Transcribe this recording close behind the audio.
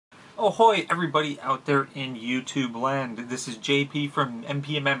Ahoy everybody out there in YouTube land. This is JP from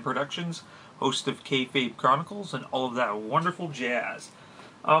MPMM Productions, host of Kayfabe Chronicles and all of that wonderful jazz.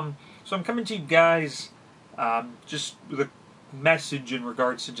 So I'm coming to you guys just with a message in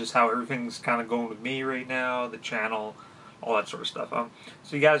regards to just how everything's kind of going with me right now, the channel, all that sort of stuff.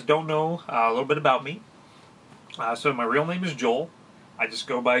 So you guys don't know a little bit about me. So my real name is Joel. I just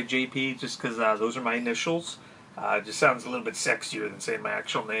go by JP just because those are my initials. It just sounds a little bit sexier than saying my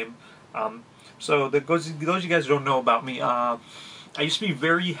actual name. So those of you guys who don't know about me, I used to be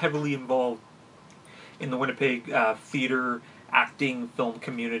very heavily involved in the Winnipeg theater, acting, film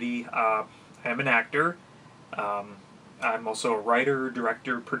community. I am an actor. I'm also a writer,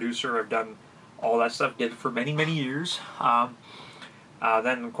 director, producer. I've done all that stuff. Did it for many, many years.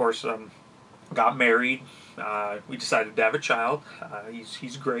 Then, of course, got married. We decided to have a child.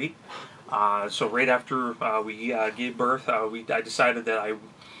 He's great. So right after we gave birth, I decided that I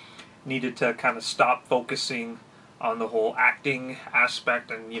needed to kind of stop focusing on the whole acting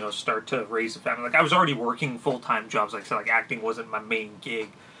aspect and, start to raise a family. Like, I was already working full-time jobs. Like I said, like, acting wasn't my main gig.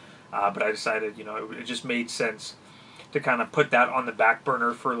 But I decided, it just made sense to kind of put that on the back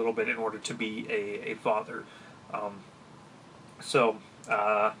burner for a little bit in order to be a father. So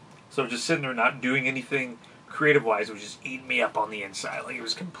just sitting there not doing anything creative-wise, it was just eating me up on the inside. Like, it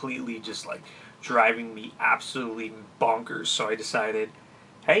was completely just, like, driving me absolutely bonkers. So I decided,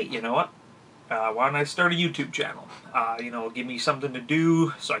 hey, you know what? Why don't I start a YouTube channel? Give me something to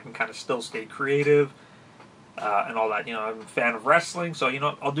do so I can kind of still stay creative and all that. I'm a fan of wrestling, so,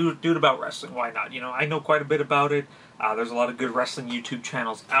 I'll do it about wrestling. Why not? I know quite a bit about it. There's a lot of good wrestling YouTube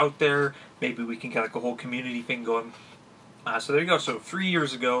channels out there. Maybe we can get, like, a whole community thing going. So there you go. So 3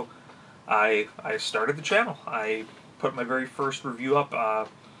 years ago, I started the channel. I put my very first review up,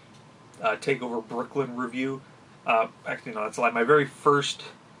 Takeover Brooklyn review. Actually, no, that's a lie. My very first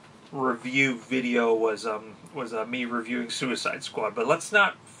review video was me reviewing Suicide Squad. But let's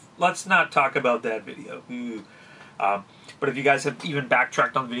not talk about that video. But if you guys have even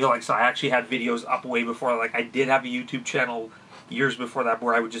backtracked on the video, like, so I actually had videos up way before. Like, I did have a YouTube channel years before that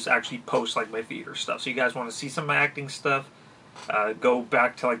where I would just actually post, like, my theater stuff. So you guys want to see some of my acting stuff, go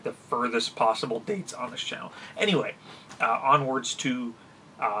back to, like, the furthest possible dates on this channel. Anyway, onwards to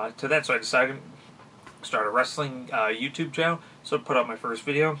that. So I decided to start a wrestling YouTube channel. So I put up my first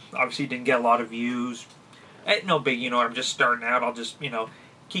video. Obviously didn't get a lot of views. No big, I'm just starting out. I'll just,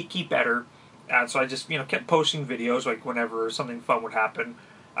 keep better. So I just, kept posting videos. Like, whenever something fun would happen,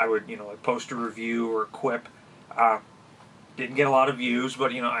 I would, like, post a review or a quip. Didn't get a lot of views,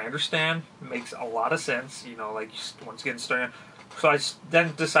 but, I understand. It makes a lot of sense, like, just once getting started. So I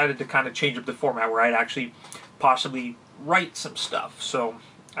then decided to kind of change up the format where I'd actually possibly write some stuff. So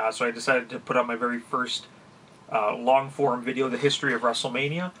I decided to put up my very first long-form video, The History of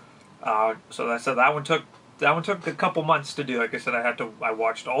WrestleMania. So that one took a couple months to do. Like I said, I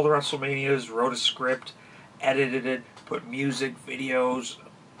watched all the WrestleManias, wrote a script, edited it, put music, videos.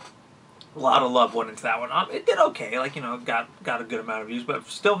 A lot of love went into that one. It did okay, like, got a good amount of views, but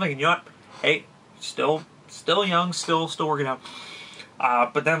still thinking, hey, still young, still working out.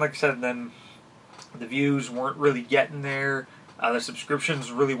 But then, like I said, then the views weren't really getting there. The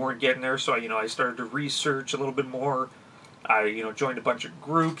subscriptions really weren't getting there, so I started to research a little bit more. I joined a bunch of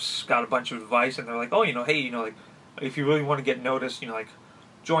groups, got a bunch of advice, and they're like, oh, hey, like, if you really want to get noticed, like,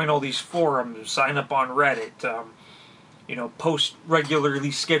 join all these forums, sign up on Reddit, post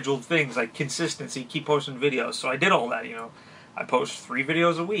regularly scheduled things like consistency, keep posting videos. So I did all that, I post 3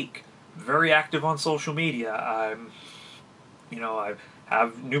 videos a week, very active on social media. I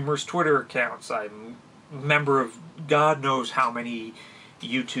have numerous Twitter accounts. I'm a member of God knows how many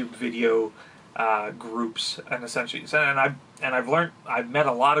YouTube video groups, and essentially, I've met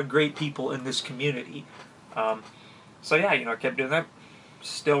a lot of great people in this community. So yeah, I kept doing that.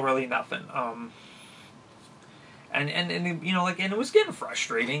 Still really nothing. And it was getting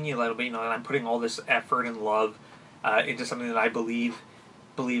frustrating, a little bit, and I'm putting all this effort and love into something that I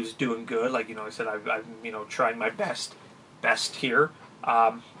believe's doing good. Like, I said, I've tried my best here.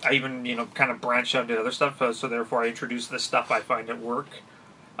 I even, kind of branched out into other stuff, so therefore I introduced the stuff I find at work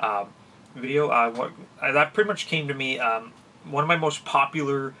video. That pretty much came to me. One of my most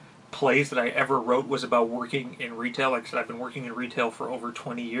popular plays that I ever wrote was about working in retail. Like I said, I've been working in retail for over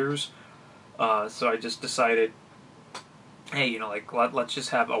 20 years. So I just decided, hey, let's just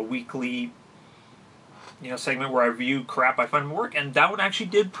have a weekly, segment where I review crap I find in work, and that one actually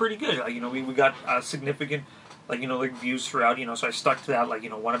did pretty good. Like, we got significant, views throughout, so I stuck to that,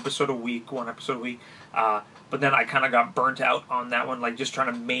 one episode a week. but then I kind of got burnt out on that one, like just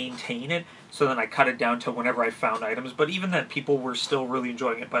trying to maintain it. So then I cut it down to whenever I found items. But even then, people were still really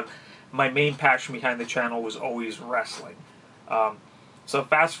enjoying it. But my main passion behind the channel was always wrestling. So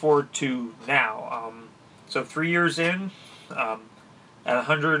fast forward to now. So 3 years in, at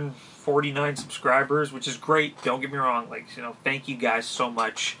 149 subscribers, which is great. Don't get me wrong. Like, thank you guys so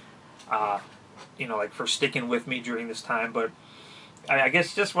much. Like for sticking with me during this time. But I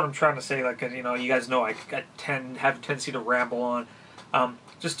guess just what I'm trying to say, like, you guys know I have a tendency to ramble on.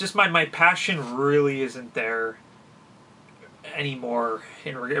 Just my passion really isn't there anymore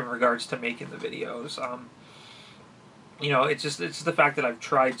in regards to making the videos. It's the fact that I've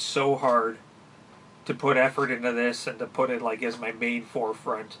tried so hard to put effort into this and to put it like as my main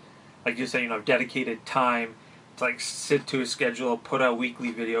forefront. Like you say, I've dedicated time to like sit to a schedule, put out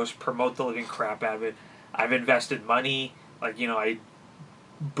weekly videos, promote the living crap out of it. I've invested money, like I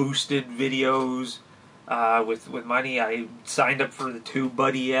boosted videos with money. I signed up for the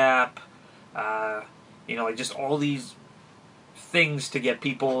TubeBuddy app. Like just all these things to get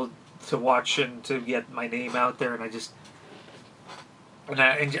people to watch and to get my name out there, and it's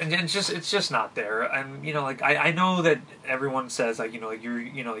just not there. And like I know that everyone says like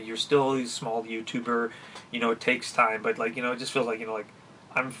you're still a small YouTuber, it takes time, but like it just feels like like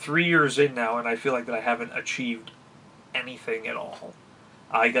I'm 3 years in now, and I feel like that I haven't achieved anything at all.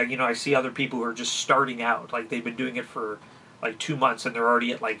 I see other people who are just starting out, like they've been doing it for like 2 months and they're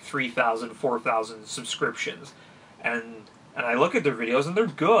already at like 3,000, 4,000 subscriptions, and I look at their videos and they're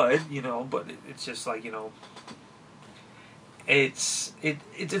good, but it's just like it's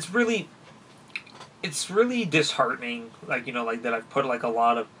really disheartening, like like that I've put like a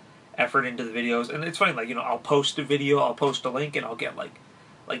lot of effort into the videos, and it's funny, like I'll post a video, I'll post a link, and I'll get like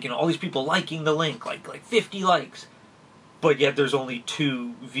all these people liking the link, like 50 likes. But yet there's only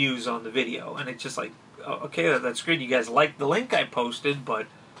 2 views on the video, and it's just like, oh, okay, that's great. You guys liked the link I posted, but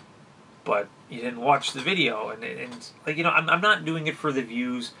you didn't watch the video, and like I'm not doing it for the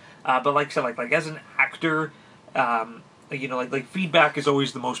views, but like I said, like as an actor, like feedback is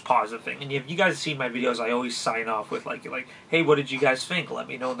always the most positive thing. And if you guys see my videos, I always sign off with like hey, what did you guys think? Let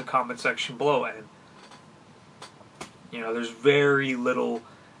me know in the comment section below. And there's very little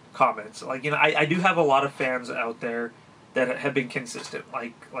comments. Like I do have a lot of fans out there that have been consistent.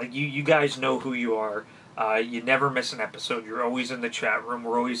 Like you guys know who you are. You never miss an episode. You're always in the chat room.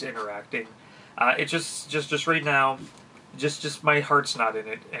 We're always interacting. It's just right now, just my heart's not in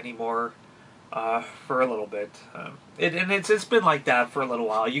it anymore. For a little bit. It's been like that for a little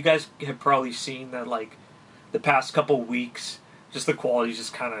while. You guys have probably seen that like the past couple weeks, just the quality's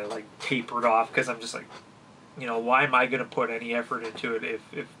just kind of like tapered off, because I'm just like, why am I going to put any effort into it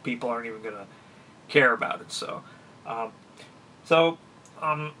if people aren't even going to care about it? So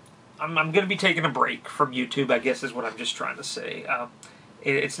I'm going to be taking a break from YouTube, I guess is what I'm just trying to say.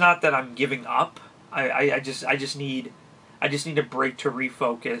 It's not that I'm giving up. I just need a break to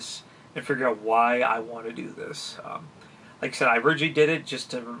refocus and figure out why I want to do this. Like I said, I originally did it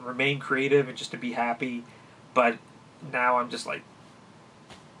just to remain creative and just to be happy, but now I'm just like,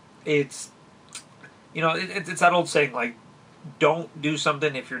 it's that old saying, like, don't do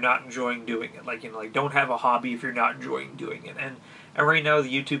something if you're not enjoying doing it. Like, like don't have a hobby if you're not enjoying doing it. And right now, the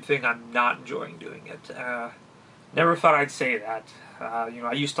YouTube thing, I'm not enjoying doing it. Never thought I'd say that.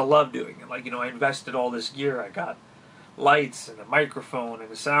 I used to love doing it. Like, I invested all this gear. I got lights and a microphone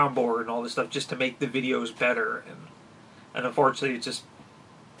and a soundboard and all this stuff just to make the videos better. And unfortunately, it's just,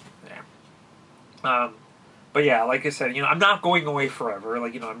 yeah. But yeah, like I said, I'm not going away forever.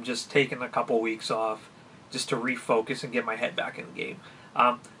 Like, I'm just taking a couple weeks off just to refocus and get my head back in the game.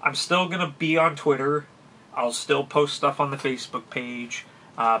 I'm still going to be on Twitter. I'll still post stuff on the Facebook page.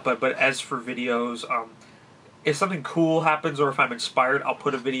 But as for videos, if something cool happens or if I'm inspired, I'll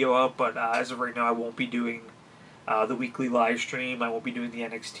put a video up. But as of right now, I won't be doing the weekly live stream. I won't be doing the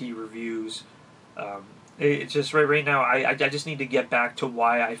NXT reviews. It's just right now, I just need to get back to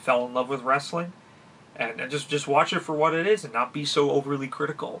why I fell in love with wrestling. And just watch it for what it is and not be so overly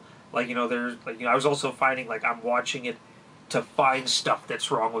critical. Like, there's, like, I was also finding, like, I'm watching it to find stuff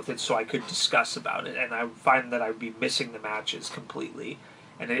that's wrong with it so I could discuss about it. And I find that I would be missing the matches completely.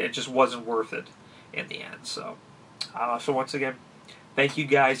 And it just wasn't worth it in the end. So once again, thank you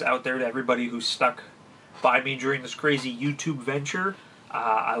guys out there, to everybody who stuck by me during this crazy YouTube venture.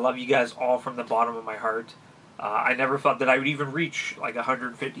 I love you guys all from the bottom of my heart. I never thought that I would even reach like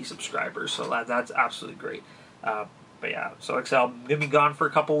 150 subscribers, so that's absolutely great. But yeah, so like I said, I'm going to be gone for a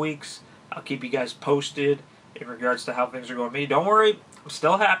couple weeks. I'll keep you guys posted in regards to how things are going with me. Don't worry, I'm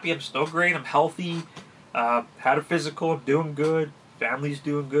still happy, I'm still great, I'm healthy. Had a physical, I'm doing good. Family's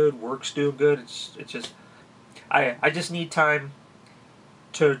doing good, work's doing good. It's just, I just need time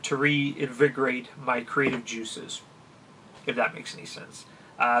to reinvigorate my creative juices, if that makes any sense.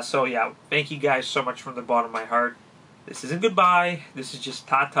 So yeah, thank you guys so much from the bottom of my heart. This isn't goodbye. This is just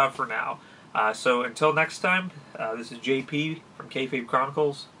ta-ta for now. So until next time, this is JP from Kayfabe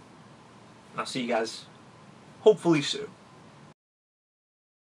Chronicles. And I'll see you guys hopefully soon.